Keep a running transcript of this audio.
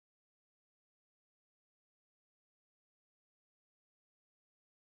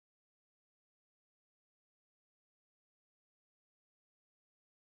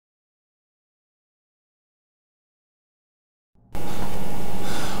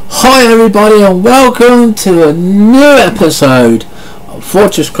Hi everybody and welcome to a new episode of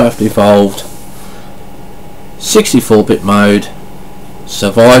FortressCraft Evolved 64-bit mode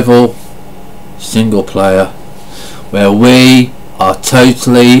survival single player, where we are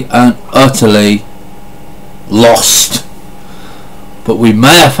totally and utterly lost, but we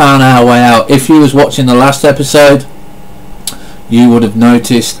may have found our way out. If you was watching the last episode, you would have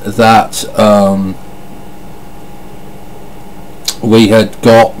noticed that we had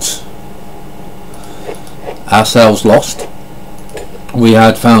got ourselves lost. We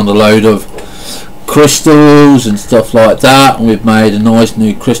had found a load of crystals and stuff like that, and we've made a nice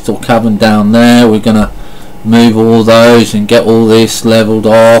new crystal cavern down there. We're gonna move all those and get all this leveled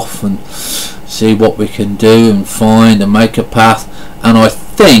off and see what we can do and find and make a path. And I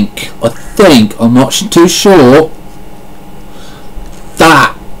think I'm not too sure,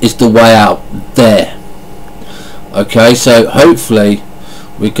 that is the way out there. Okay, so hopefully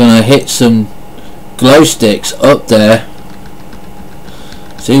we're gonna hit some glow sticks up there.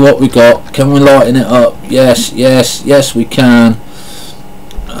 See what we got. Can we lighten it up? Yes, yes, yes we can.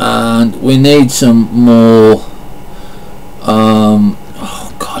 And we need some more.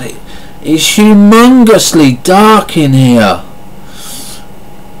 Oh god, it is humongously dark in here.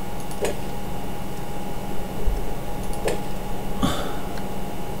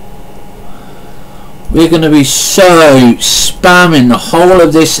 We're going to be so spamming the whole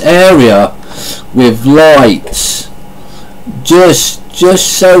of this area with lights, just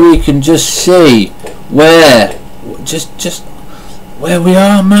so we can just see where, just where we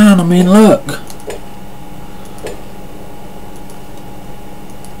are, man. I mean, look.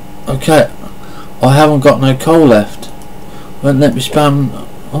 Okay, I haven't got no coal left. Won't let me spam.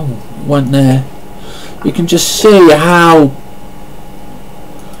 Oh, it went there. You can just see how.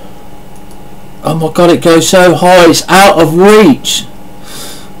 Oh my god, it goes so high, it's out of reach.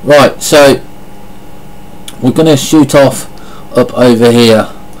 Right, so we're going to shoot off up over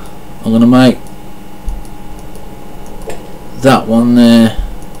here. I'm going to make that one there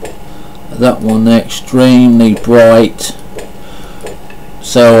extremely bright,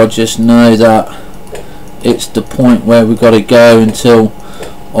 so I just know that it's the point where we've got to go until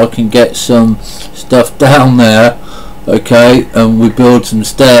I can get some stuff down there. Okay, and we build some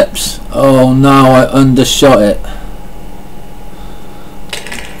steps. Oh no, I undershot it.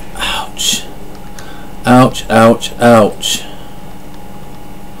 Ouch. Ouch, ouch, ouch.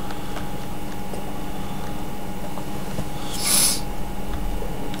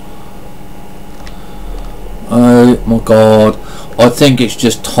 Oh my god. I think it's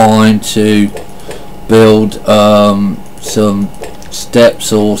just time to build some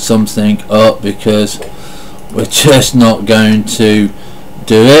steps or something up, because we're just not going to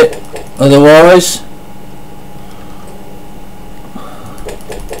do it otherwise.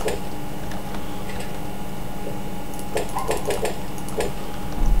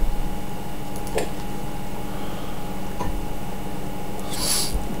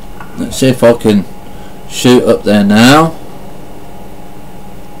 Let's see if I can shoot up there now.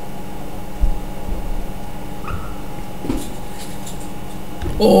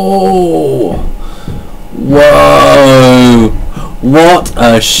 Oh! Whoa, what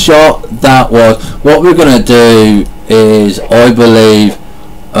a shot that was. What we're going to do is, I believe,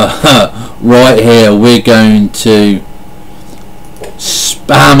 right here, we're going to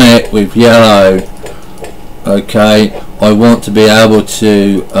spam it with yellow. Okay, I want to be able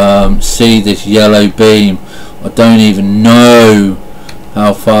to see this yellow beam. I don't even know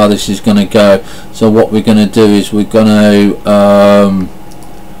how far this is going to go. So what we're going to do is we're going to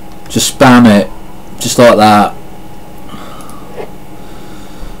just spam it. Just like that.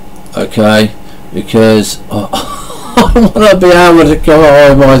 Okay, because I want to be able to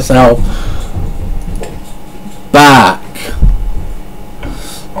go myself back,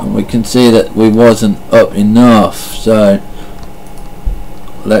 and we can see that we wasn't up enough, so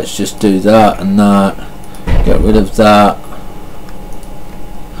let's just do that and that, get rid of that,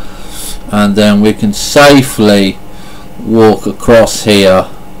 and then we can safely walk across here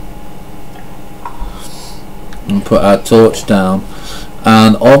and put our torch down.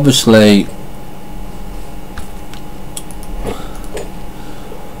 And obviously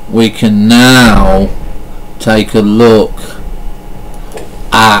we can now take a look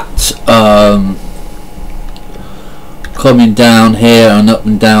at coming down here and up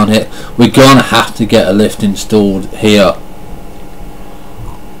and down here. We're gonna have to get a lift installed here,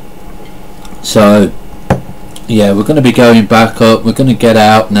 so yeah, we're going to be going back up. We're going to get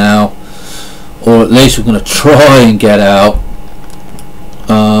out now, or at least we're going to try and get out,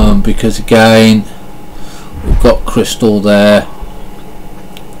 because again we've got crystal there.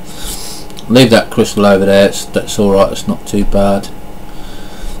 leave that crystal over there. That's all right. It's not too bad.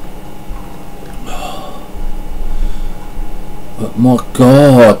 But my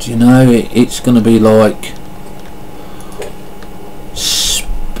God, you know, it's going to be like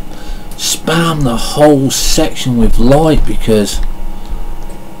spam the whole section with light, because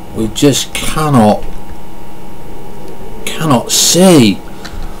we just cannot see.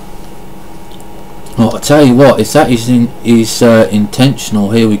 Well, I tell you what, if that is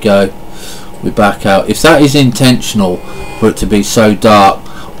intentional, here we go, we're back out. If that is intentional for it to be so dark,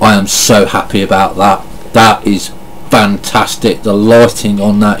 I am so happy about that. That is fantastic. The lighting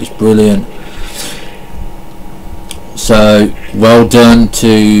on that is brilliant. So well done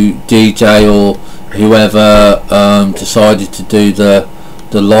to DJ or whoever decided to do the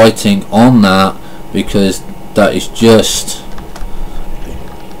lighting on that, because that is just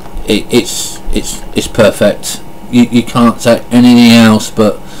it's perfect. You can't say anything else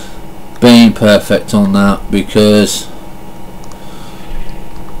but being perfect on that, because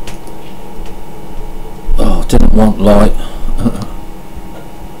oh, I didn't want light.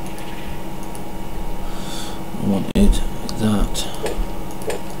 I wanted that.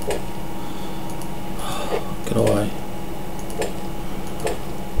 Get away.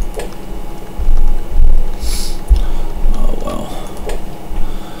 Oh well,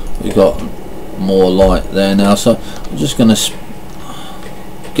 we got more light there now, so I'm just gonna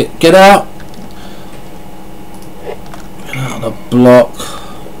get out of the block.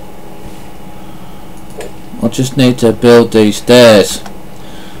 I just need to build these stairs.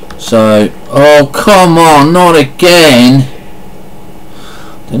 So, oh come on, not again.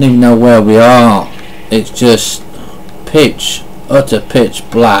 Don't even know where we are. It's just utter pitch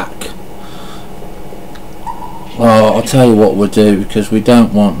black. Oh, I'll tell you what we'll do, because we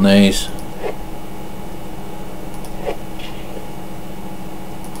don't want these.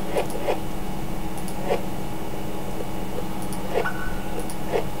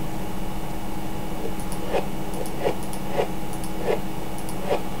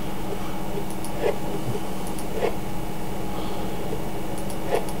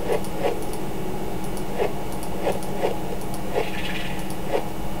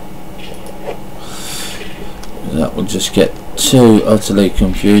 That will just get too utterly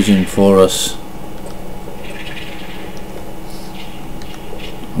confusing for us.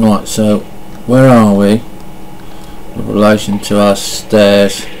 Right, so where are we in relation to our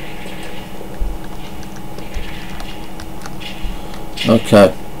stairs?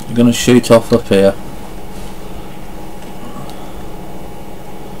 Okay, we're going to shoot off up here,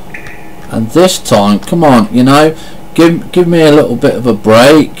 and this time, come on, you know, give me a little bit of a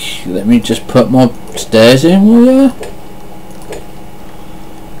break. Let me just put my stairs in, will ya?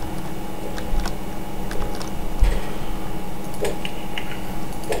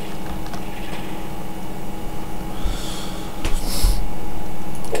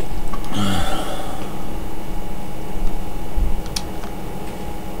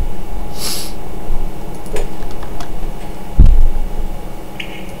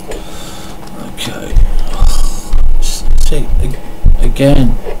 Okay. See,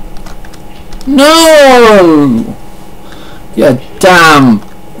 again. No! Yeah, damn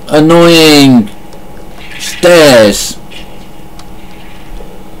annoying stairs.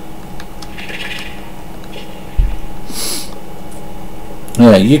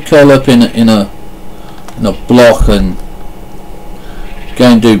 Yeah, you curl up in a block and go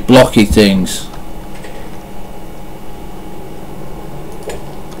and do blocky things.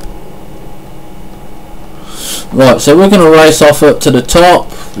 Right, so we're going to race off up to the top,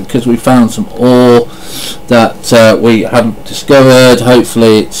 because we found some ore that we haven't discovered.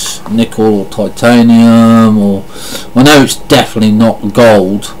 Hopefully it's nickel or titanium, or I know it's definitely not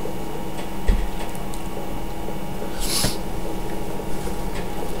gold.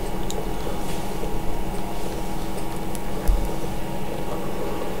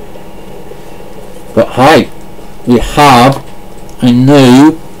 But hey, we have a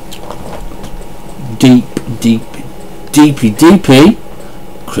new deepy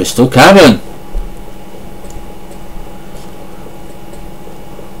crystal cavern.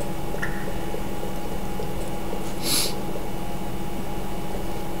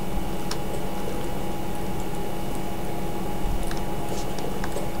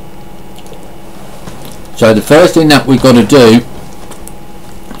 So the first thing that we've got to do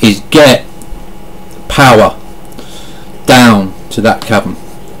is get power down to that cavern.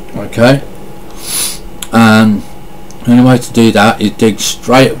 Okay, and the only way to do that is dig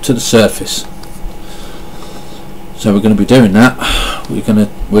straight up to the surface. So we're going to be doing that. We're going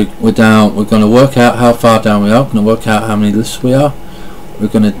to work out how far down we are. We're going to work out how many lifts we are. we're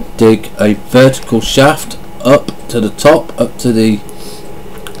going to dig a vertical shaft up to the top, up to the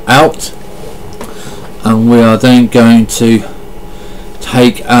out, and we are then going to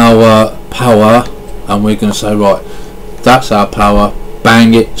take our power and we're going to say, right, that's our power,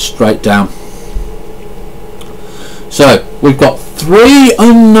 bang it straight down. So we've got 3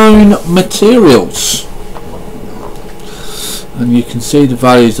 unknown materials, and you can see the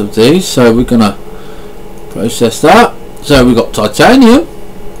values of these, so we're going to process that. So we've got titanium,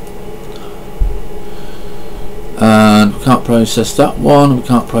 and we can't process that one, we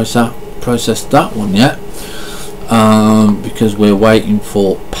can't process that one yet, because we're waiting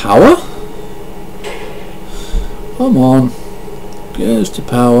for power. Come on, goes to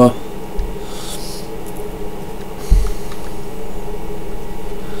power.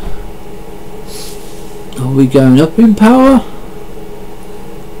 Are we going up in power?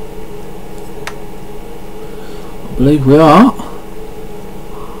 I believe we are.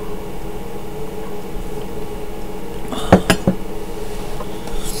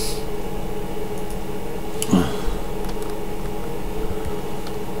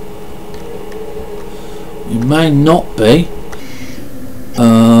 You may not be.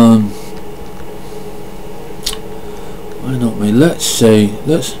 Why not me? Let's see.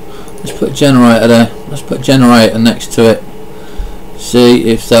 Let's put generator there. Let's put generator next to it. See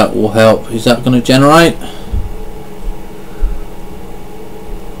if that will help. Is that going to generate?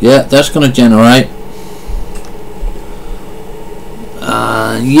 Yeah, that's going to generate.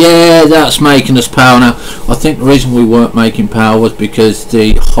 Yeah, that's making us power now. I think the reason we weren't making power was because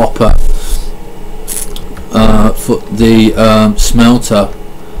the hopper for the smelter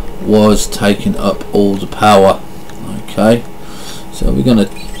was taking up all the power. Okay, so we're going to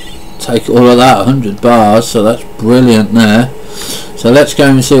take all of that, 100 bars, so that's brilliant there. So let's go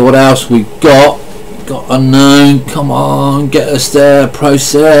and see what else we got. Got unknown, come on, get us there,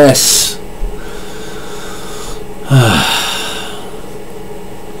 process.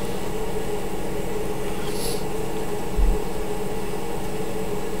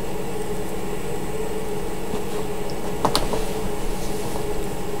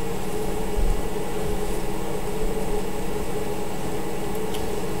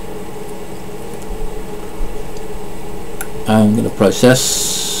 I'm going to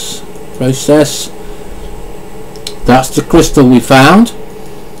process. That's the crystal we found.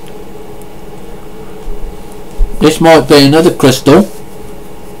 This might be another crystal,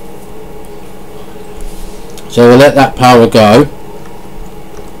 so we'll let that power go.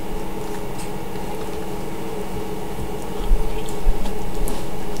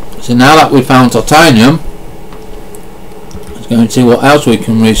 So now that we found titanium, let's go and see what else we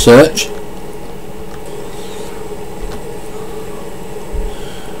can research.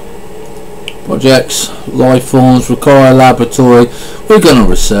 Projects, life forms, require a laboratory. We're going to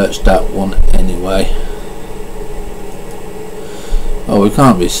research that one anyway. Oh, we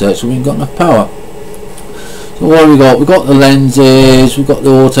can't research, we haven't got enough power. So what have we got? We've got the lenses, we've got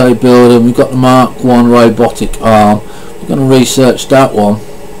the auto building, we've got the Mark 1 robotic arm. We're going to research that one.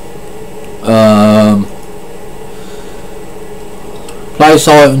 Place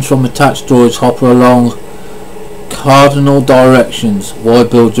items from attached storage hopper along cardinal directions. Why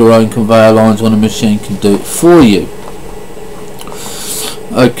build your own conveyor lines when a machine can do it for you?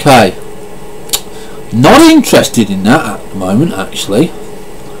 Okay, not interested in that at the moment actually.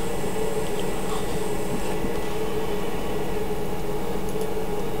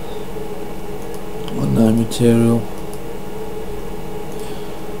 Unknown material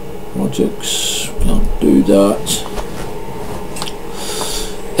projects, can't do that.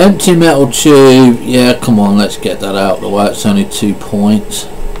 Empty metal tube, yeah, come on, let's get that out of the way. It's only 2 points.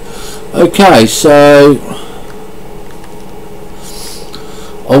 Okay, so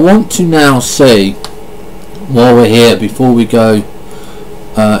I want to now see, while we're here, before we go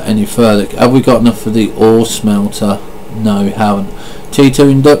any further, have we got enough for the ore smelter? No, we haven't. T2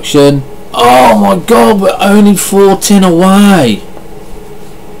 induction, oh my god, we're only 14 away.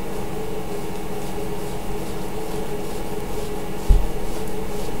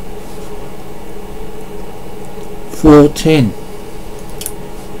 Oh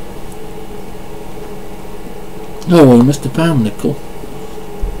well, we missed a pound nickel.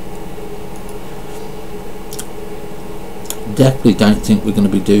 Definitely don't think we're going to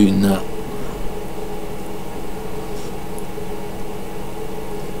be doing that.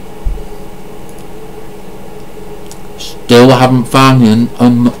 Still haven't found the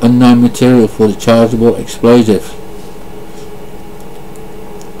unknown material for the chargeable explosive.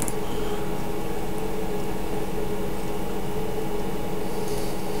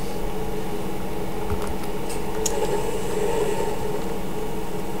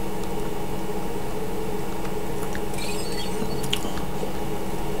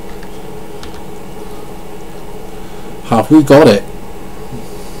 Have we got it?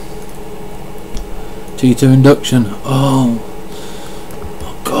 T2 induction. Oh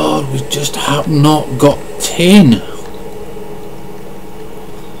God, we just have not got tin.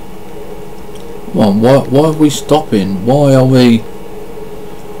 Come on, why are we stopping? Why are we...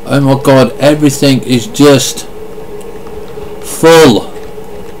 Oh my God, everything is just full.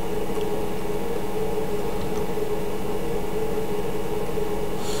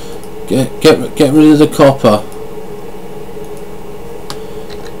 Get rid of the copper.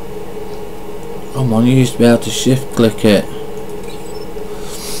 Come on, you used to be able to shift click it.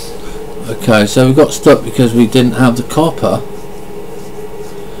 Okay, so we got stuck because we didn't have the copper.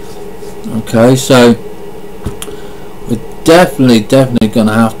 Okay, so we're definitely going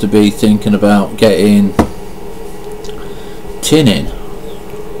to have to be thinking about getting tin in.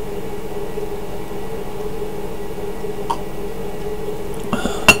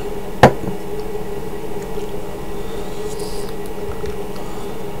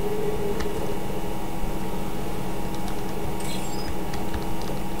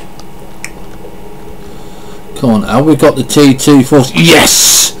 Come on, have we got the T2 force?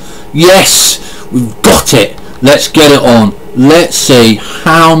 Yes! Yes! We've got it! Let's get it on. Let's see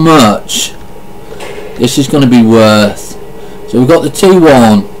how much this is going to be worth. So we've got the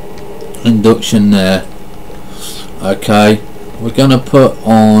T1 induction there. Okay, we're going to put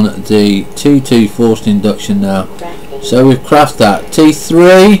on the T2 forced induction now. So we've crafted that.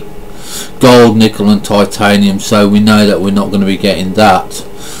 T3, gold, nickel and titanium. So we know that we're not going to be getting that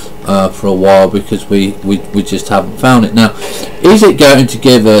for a while because we just haven't found it. Now, is it going to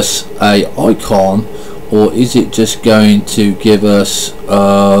give us a icon, or is it just going to give us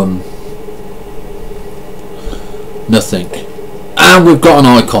nothing? And we've got an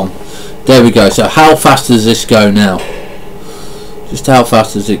icon. There we go. So how fast does this go now? Just how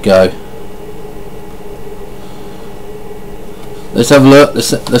fast does it go? Let's have a look.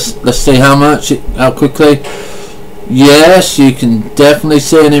 Let's see how much how quickly. Yes, you can definitely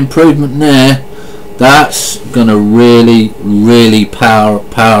see an improvement there. That's gonna really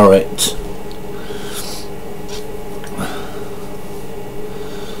power it.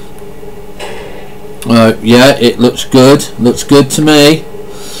 Yeah, it looks good. Looks good to me.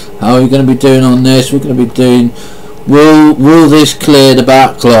 How are we going to be doing on this? We're going to be doing. Will this clear the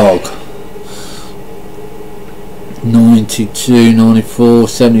backlog? 92, 94,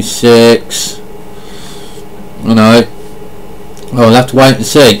 76. I know. Oh, we'll have to wait and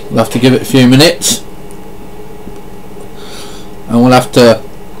see. We'll have to give it a few minutes, and we'll have to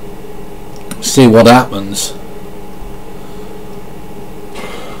see what happens.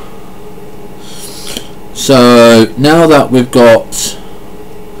 So now that we've got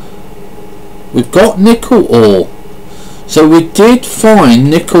nickel ore. So we did find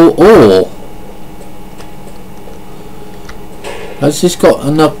nickel ore. Has this got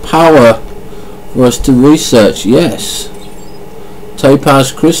enough power for us to research? Yes.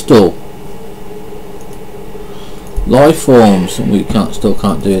 Topaz crystal. Life forms, and we still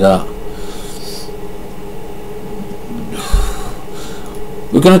can't do that.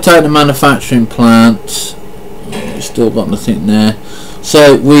 We're going to take the manufacturing plant. We've still got nothing there.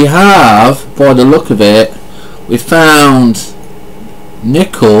 So we have, by the look of it, we found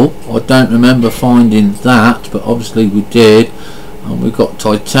nickel. I don't remember finding that, but obviously we did. And we've got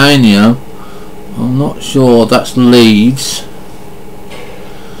titanium. I'm not sure, that's leads.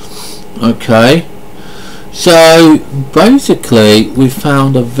 Okay, so basically we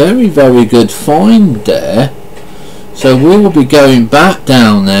found a very good find there. So we will be going back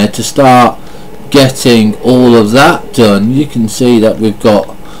down there to start getting all of that done. You can see that we've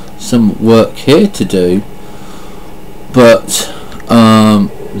got some work here to do, but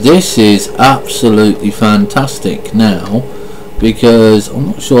this is absolutely fantastic now, because I'm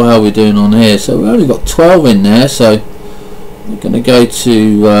not sure how we're doing on here. So we've only got 12 in there, so we're going to go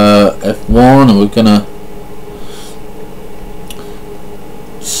to F1 and we're going to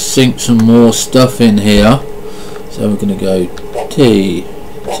sink some more stuff in here. So we're going to go T,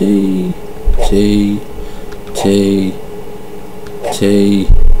 T, T, T, T,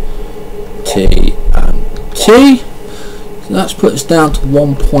 T and T. So that's put us down to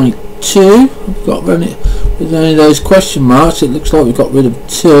 1.2. We've got with only those question marks, it looks like we've got rid of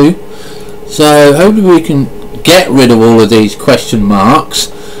 2. So hopefully we can get rid of all of these question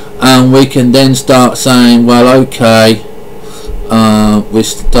marks, and we can then start saying, well, okay, we're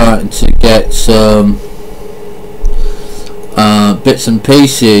starting to get some bits and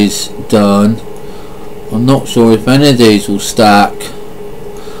pieces done. I'm not sure if any of these will stack.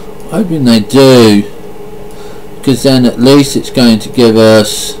 I'm hoping they do, because then at least it's going to give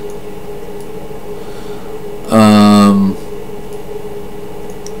us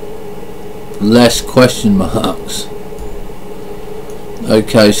less question marks.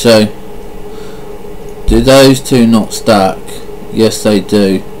 Okay, so do those two not stack? Yes, they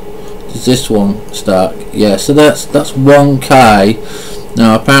do. Does this one stack? Yeah, so that's 1k.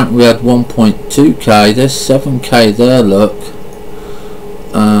 Now apparently we had 1.2k. There's 7k there, look,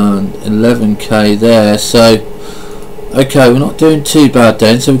 and 11k there. So okay, we're not doing too bad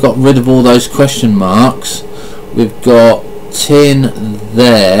then. So we've got rid of all those question marks. We've got tin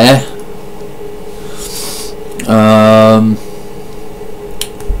there.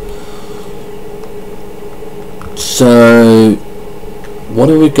 So what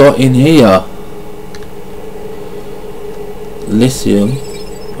have we got in here? Lithium.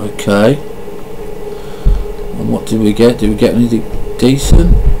 Okay, and what did we get? Did we get anything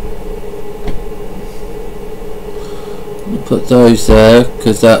decent? We'll put those there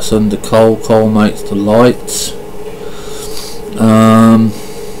because that's under coal. Coal makes the lights.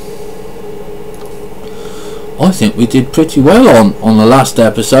 I think we did pretty well on the last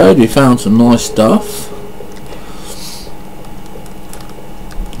episode. We found some nice stuff.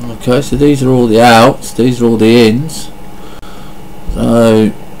 Okay, so these are all the outs, these are all the ins.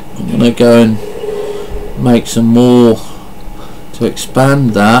 So I'm going to go and make some more to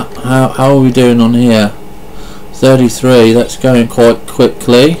expand that. How are we doing on here? 33, that's going quite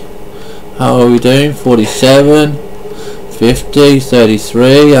quickly. How are we doing? 47, 50,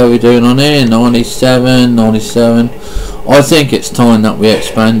 33. How are we doing on here? 97, 97. I think it's time that we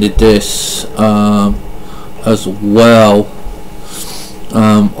expanded this as well.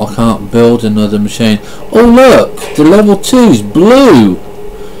 I can't build another machine. Oh look, the level 2's blue.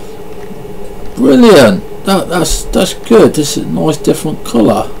 Brilliant. That's good. This is a nice different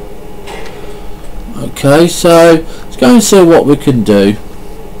colour. Okay, so let's go and see what we can do.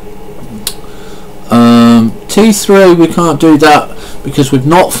 T3 we can't do that because we've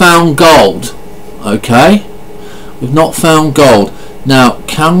not found gold. Okay, we've not found gold. Now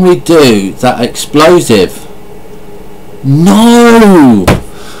can we do that explosive? No,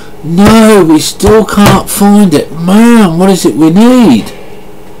 no, we still can't find it. Man, what is it we need?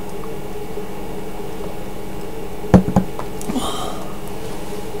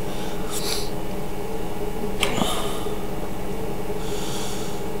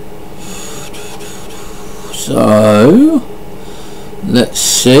 So let's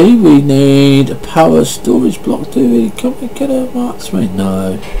see, we need a power storage block. Do we, can we get a Mark 3?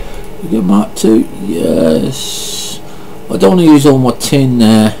 No. We get Mark 2? Yes. I don't want to use all my tin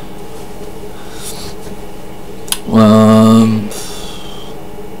there.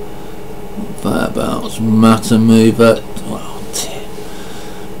 Whereabouts? Matter mover. Well, tin.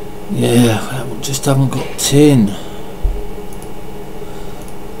 Yeah, we just haven't got tin.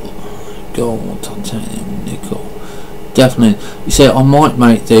 Gold, titanium, nickel. Definitely. You see, I might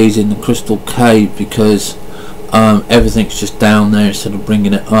make these in the crystal cave because everything's just down there instead of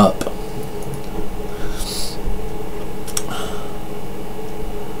bringing it up.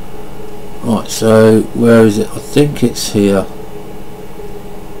 Right, so where is it? I think it's here.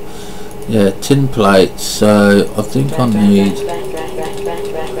 Yeah, tin plates. So I think I need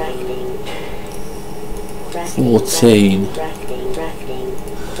 14.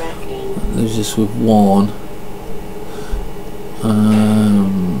 There's just with one.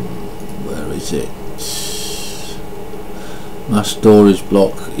 Where is it? My storage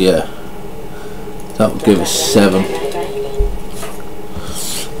block. Yeah, that would give us 7.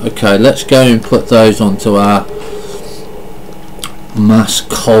 Okay, let's go and put those onto our mass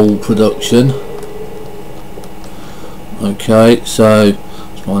coal production. Okay, so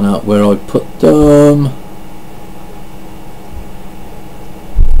let's find out where I put them.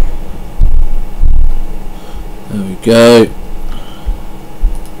 There we go.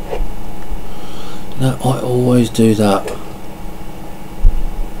 No, I always do that.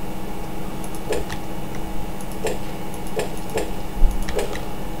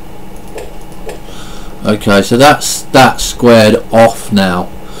 Okay, so that's squared off now.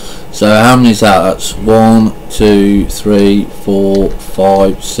 So how many is that? That's 1, 2, 3, 4,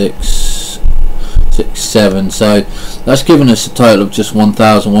 5, 6, 7. So that's given us a total of just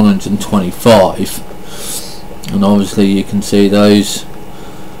 1,125. And obviously you can see those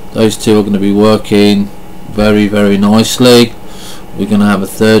two are going to be working very, very nicely. We're going to have a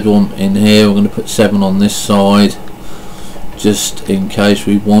third one in here. We're going to put 7 on this side, just in case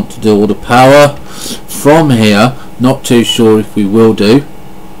we want to do all the power from here. Not too sure if we will do,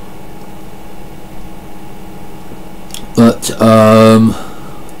 but I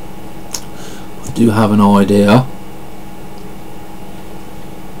do have an idea.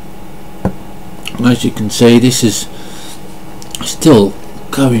 As you can see, this is still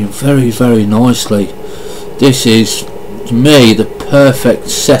going very, very nicely. This is, to me, the perfect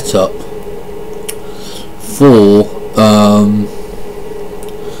setup for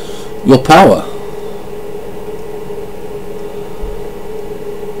your power.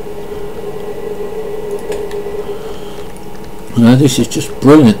 Now this is just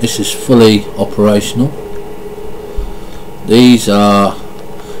brilliant. This is fully operational. These are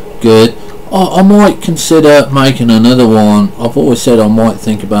good. I might consider making another one. I've always said I might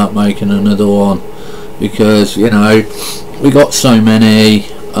think about making another one, because you know we got so many.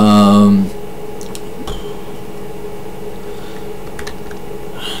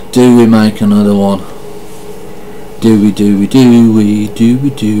 Do we make another one? Do we?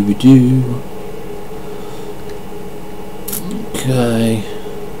 Okay.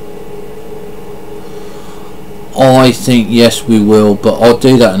 I think yes we will, but I'll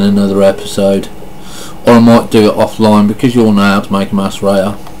do that in another episode, or I might do it offline, because you all know how to make a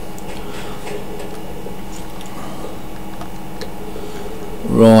macerator.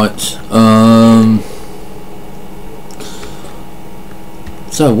 Right,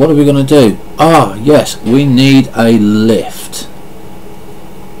 so what are we going to do? Ah yes, we need a lift.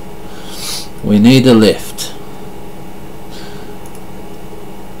 We need a lift.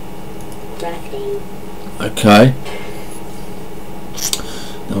 Okay.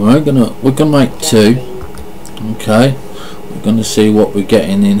 Now we're gonna make two. Okay. We're gonna see what we're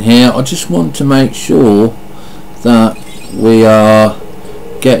getting in here. I just want to make sure that we are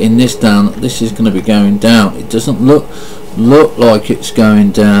getting this down. This is going to be going down. It doesn't look like it's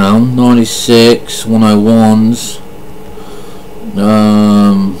going down. 96, 101s.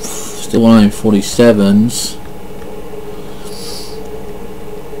 Still 147s.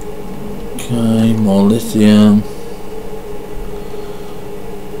 Okay, more lithium.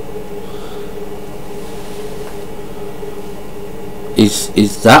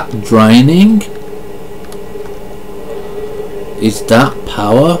 Is that draining? Is that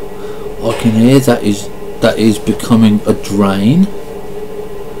power? I can hear that is becoming a drain.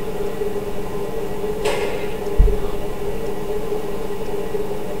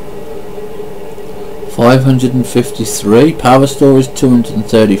 $553. Power storage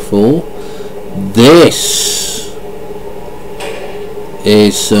 234. This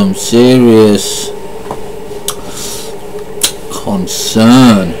is some serious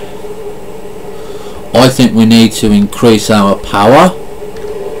concern. I think we need to increase our power.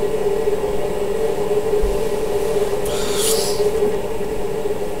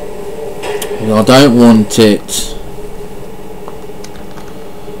 I don't want it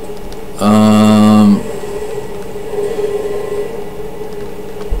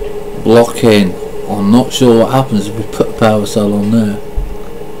blocking. I'm not sure what happens if we put a power cell on there.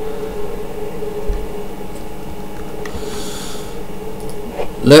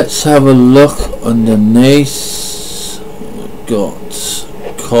 Let's have a look underneath. We've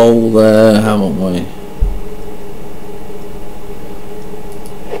got coal there, haven't we?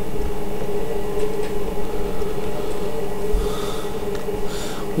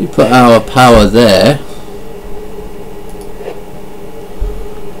 We put our power there.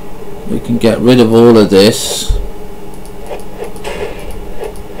 We can get rid of all of this.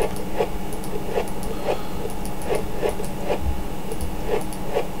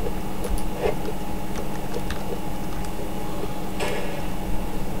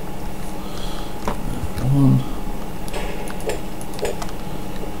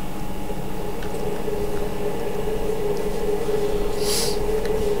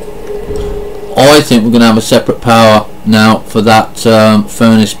 I think we're going to have a separate power now for that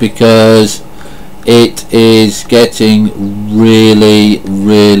furnace, because it is getting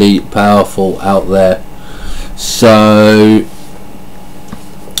really powerful out there. So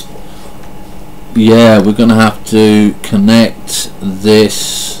yeah, we're going to have to connect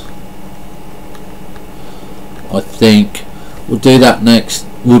this. I think we'll do that next.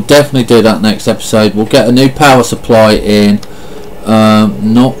 We'll definitely do that next episode. We'll get a new power supply in.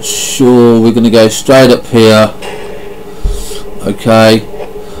 Not sure. We're going to go straight up here. Okay,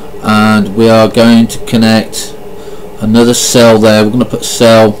 and we are going to connect another cell there. We're going to put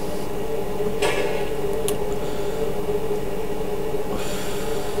cell.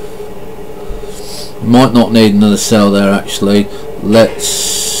 Might not need another cell there actually. Let's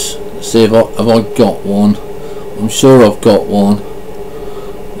see if have I got one. I'm sure I've got one.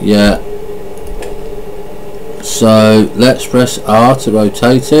 Yeah. So let's press R to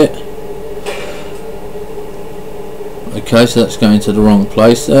rotate it. Okay, so that's going to the wrong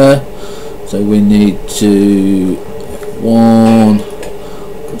place there. So we need to F1,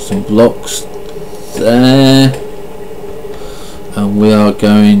 put some blocks there. and we are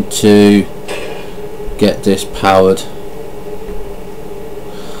going to get this powered,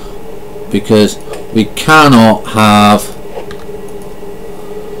 because we cannot have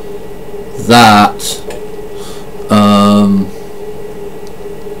that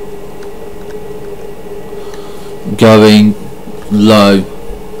going low.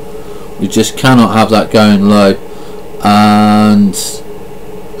 We just cannot have that going low. And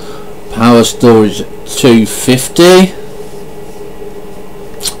power storage 250.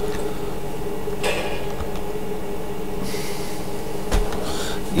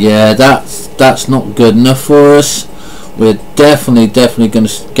 Yeah, that's not good enough for us. We're definitely going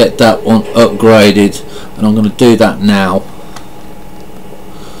to get that one upgraded, and I'm going to do that now.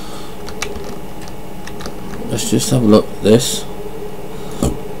 Let's just have a look at this.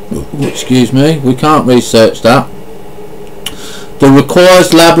 Excuse me, we can't research that. The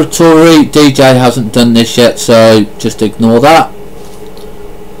requires laboratory, DJ hasn't done this yet, so just ignore that.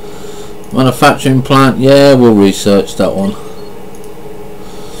 Manufacturing plant, yeah, we'll research that one.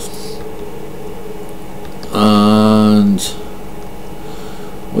 And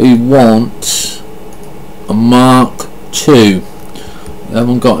we want a Mark II. We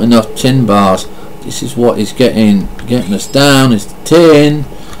haven't got enough tin bars. This is what is getting us down, is the tin.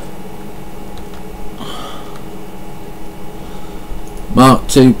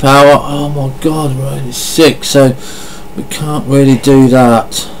 Mark II power. Oh my god, we're only 6, so we can't really do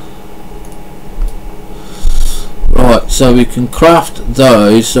that. Right, so we can craft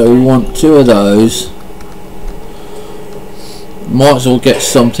those, so we want 2 of those. Might as well get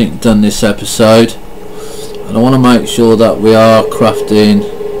something done this episode, and I want to make sure that we are crafting.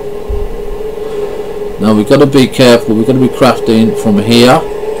 Now we've got to be careful, we've got to be crafting from here,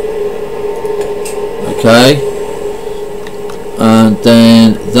 okay, and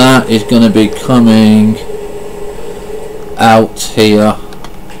then that is going to be coming out here,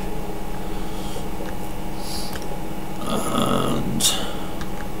 and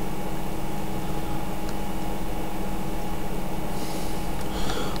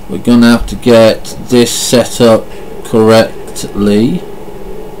we're going to have to get this set up correctly.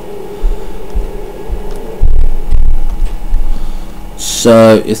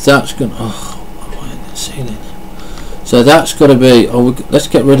 So if that's going, ceiling. So that's got to be. Oh, let's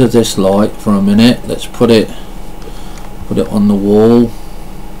get rid of this light for a minute. Let's put it on the wall.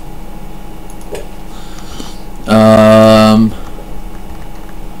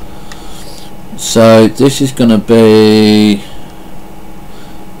 So this is going to be.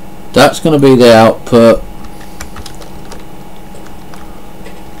 That's going to be the output.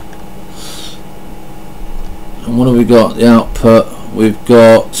 And what have we got? The output. We've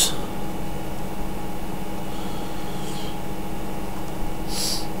got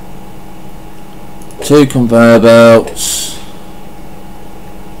two conveyor belts.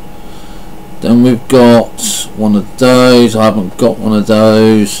 Then we've got one of those. I haven't got one of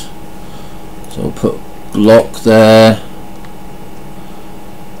those, so we'll put block there.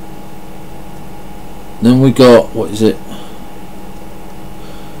 Then we got, what is it?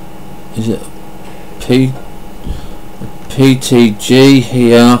 Is it PTG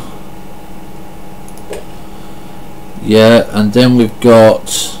here? Yeah, and then we've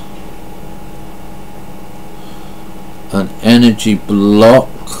got an energy block.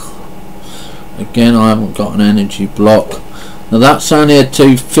 Again, I haven't got an energy block. Now that's only a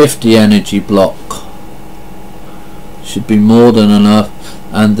 250 energy block. Should be more than enough.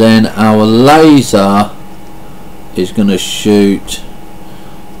 And then our laser is going to shoot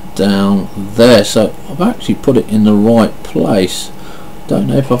down there. So I've actually put it in the right place. Don't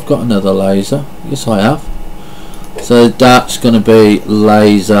know if I've got another laser. Yes, I have. So that's going to be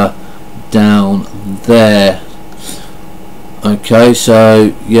laser down there. Okay,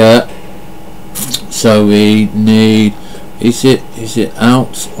 so yeah. So we need. Is it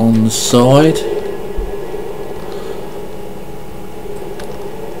out on the side?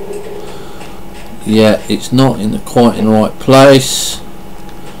 Yeah, it's not quite in the right place.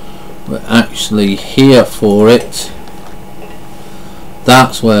 We're actually here for it.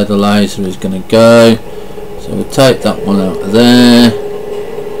 That's where the laser is going to go. So we'll take that one out of there,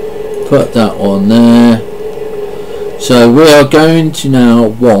 put that one there. So we are going to now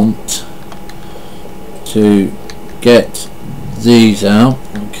want to get these out.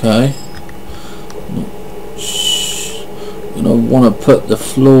 Okay, and I want to put the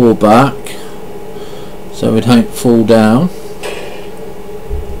floor back so we don't fall down.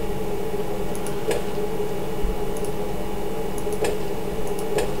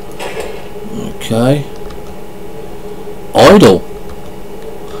 Okay. Idle.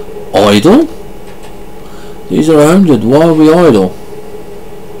 These are 100. Why are we idle?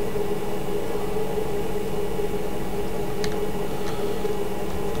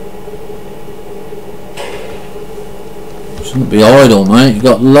 Shouldn't be idle, mate. You've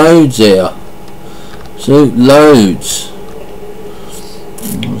got loads here. So loads.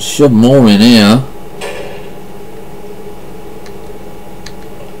 Shove more in here.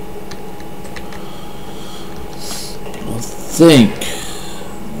 I think.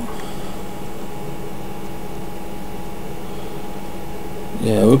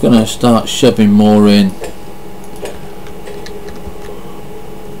 Yeah, we're going to start shoving more in.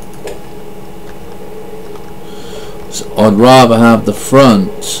 So I'd rather have the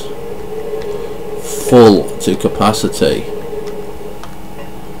front full to capacity.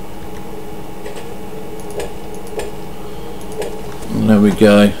 And there we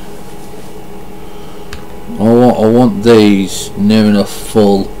go. I want these near enough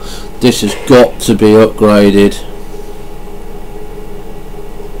full. This has got to be upgraded.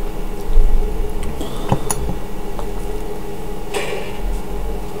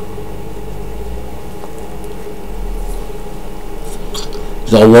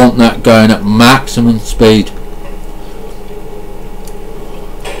 I want that going at maximum speed.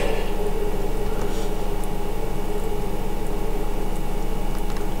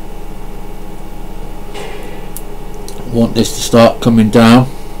 I want this to start coming down.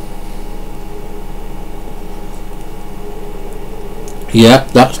 Yeah,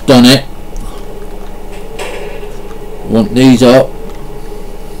 that's done it. I want these up.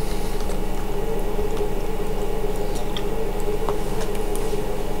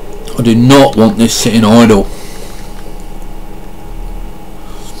 I do not want this sitting idle.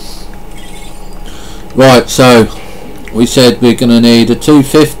 Right, so we said we're going to need a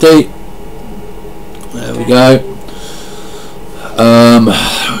 250. There we go.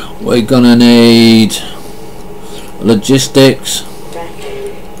 We're going to need logistics.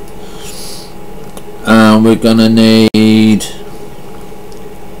 And we're going to need,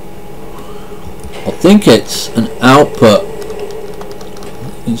 I think it's an output.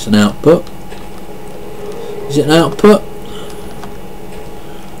 It's an output. Is it an output?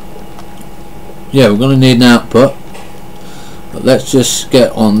 Yeah, we're going to need an output. But let's just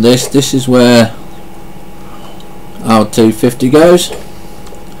get on this. This is where our 250 goes.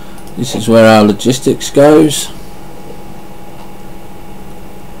 This is where our logistics goes.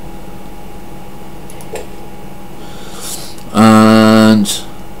 And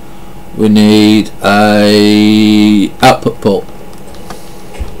we need a output port.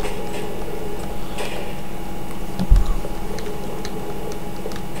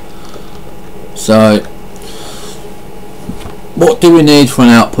 So what do we need for an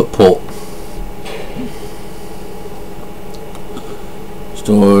output port?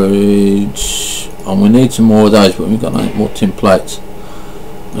 Storage, and we need some more of those, but we've got no more tin plates.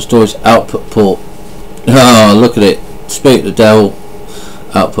 A storage output port. Oh, look at it. Speak the devil.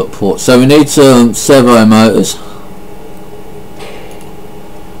 Output port. So we need some servo motors.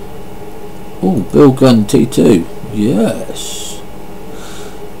 Oh, Bill Gun T2. Yes.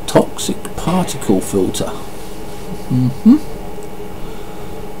 Toxic particle filter.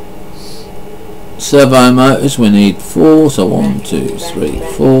 Servo motors, we need 4, so 1, 2, 3,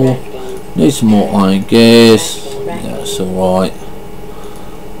 4. Need some more iron gears. Yeah, that's alright.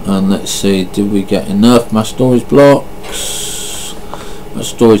 And let's see, did we get enough mass storage blocks? Mass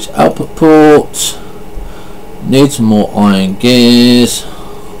storage output port. Need some more iron gears.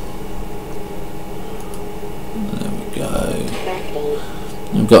 There we go.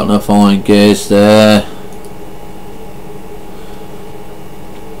 We've got enough iron gears there.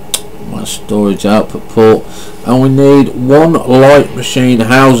 Storage output port, and we need 1 light machine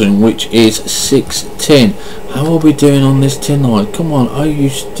housing, which is 6 tin. How are we doing on this tin line? Come on, are you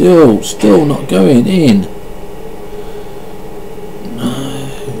still not going in? No.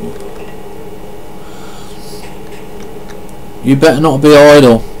 You better not be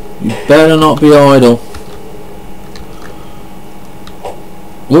idle. You better not be idle.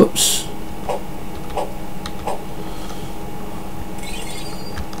 Whoops.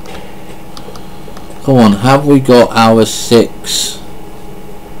 Come on, have we got our 6?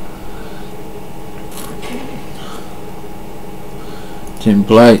 Tin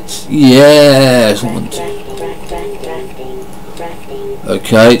plates. Yes!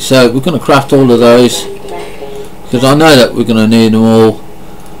 Okay, so we're going to craft all of those, because I know that we're going to need them all.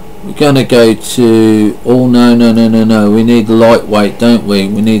 We're going to go to... Oh, no. We need lightweight, don't we?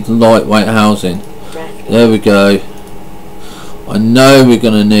 We need lightweight housing. There we go. I know we're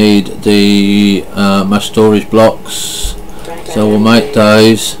going to need the mass storage blocks, so we'll make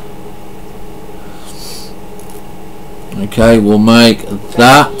those. Okay, we'll make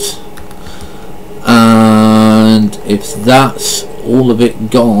that, and if that's all of it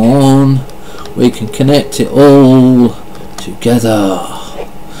gone, we can connect it all together.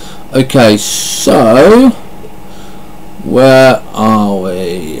 Okay, so where are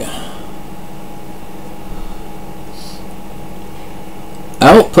we?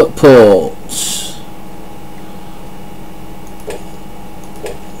 Output ports,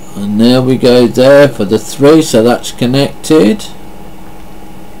 and there we go there for the 3, so that's connected.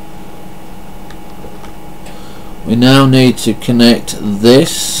 We now need to connect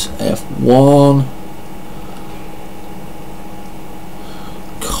this F1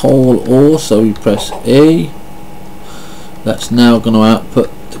 coal ore, so we press E. That's now going to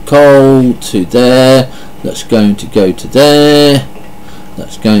output the coal to there. That's going to go to there.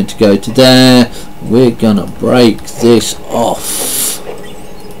 That's going to go to there. We're going to break this off.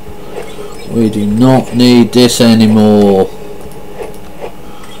 We do not need this anymore.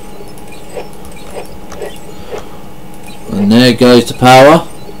 And there goes the power.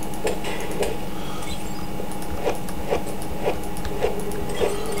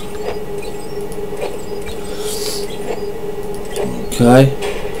 Okay,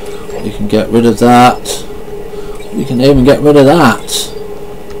 we can get rid of that. We can even get rid of that.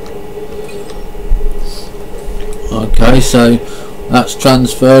 Okay, so that's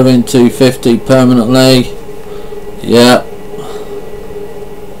transferring to 50 permanently. Yeah,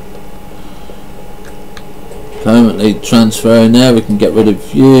 permanently transferring there. We can get rid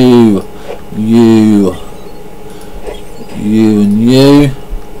of you, you, you, and you.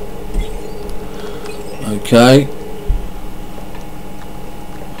 Okay,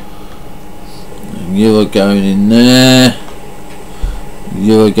 and you are going in there.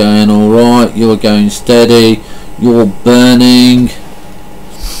 You are going alright. You are going steady. You're burning.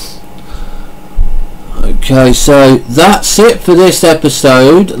 Okay, so that's it for this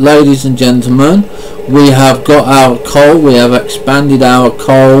episode, ladies and gentlemen. We have got our coal, we have expanded our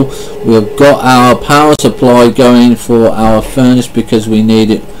coal, we have got our power supply going for our furnace because we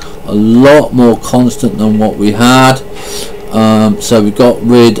need it a lot more constant than what we had. So we got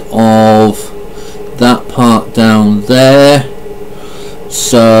rid of that part down there,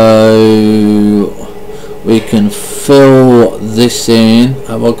 so we can fill this in.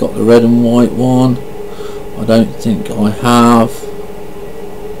 Have I got the red and white one? I don't think I have.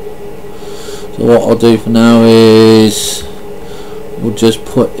 So what I'll do for now is we'll just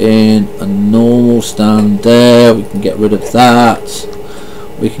put in a normal stand there. We can get rid of that.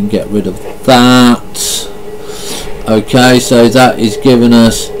 We can get rid of that. Okay, so that is giving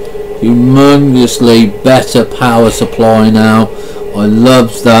us humongously better power supply now. I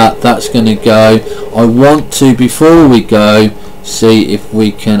love that. That's going to go. I want to, before we go, see if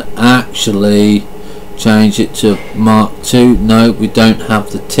we can actually change it to Mark II. No, we don't have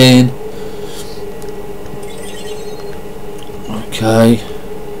the tin. Okay,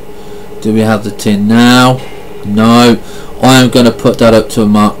 do we have the tin now? No. I am going to put that up to a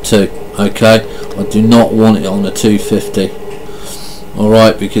Mark II. Okay, I do not want it on a 250.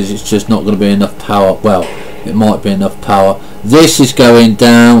 Alright, because it's just not going to be enough power. Well, it might be enough power. This is going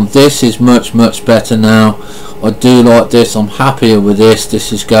down. This is much better now. I do like this. I'm happier with this.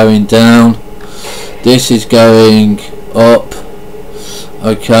 This is going down. This is going up.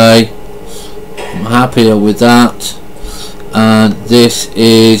 Okay, I'm happier with that, and this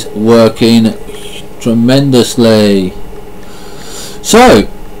is working tremendously. So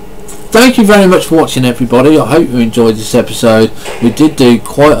thank you very much for watching, everybody. I hope you enjoyed this episode. We did do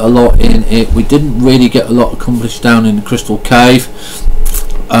quite a lot in it. We didn't really get a lot accomplished down in the Crystal Cave,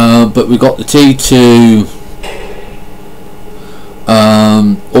 but we got the T2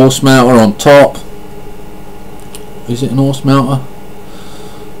 Ore Smelter on top. Is it an Ore Smelter?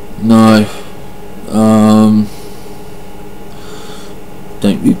 No.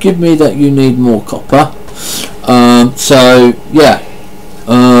 Don't you give me that you need more copper. So yeah.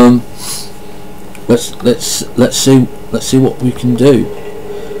 Let's see what we can do.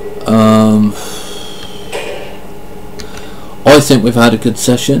 I think we've had a good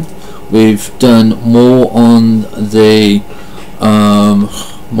session. We've done more on the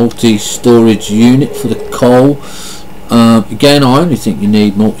multi-storage unit for the coal. Again, I only think you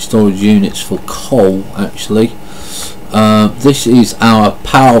need multi-storage units for coal, actually. This is our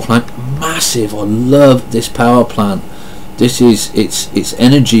power plant. Massive. I love this power plant. This is it's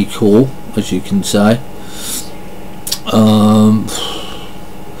energy core, as you can say.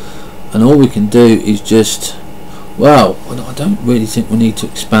 And all we can do is just, well, I don't really think we need to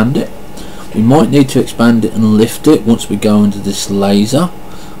expand it. We might need to expand it and lift it once we go into this laser.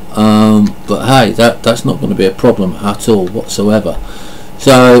 but hey, that's not going to be a problem at all whatsoever.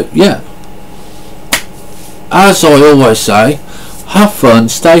 So yeah, as I always say, have fun,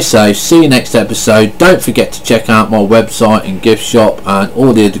 stay safe, see you next episode. Don't forget to check out my website and gift shop and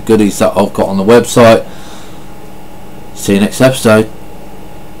all the other goodies that I've got on the website. See you next episode.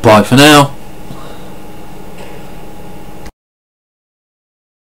 Bye for now.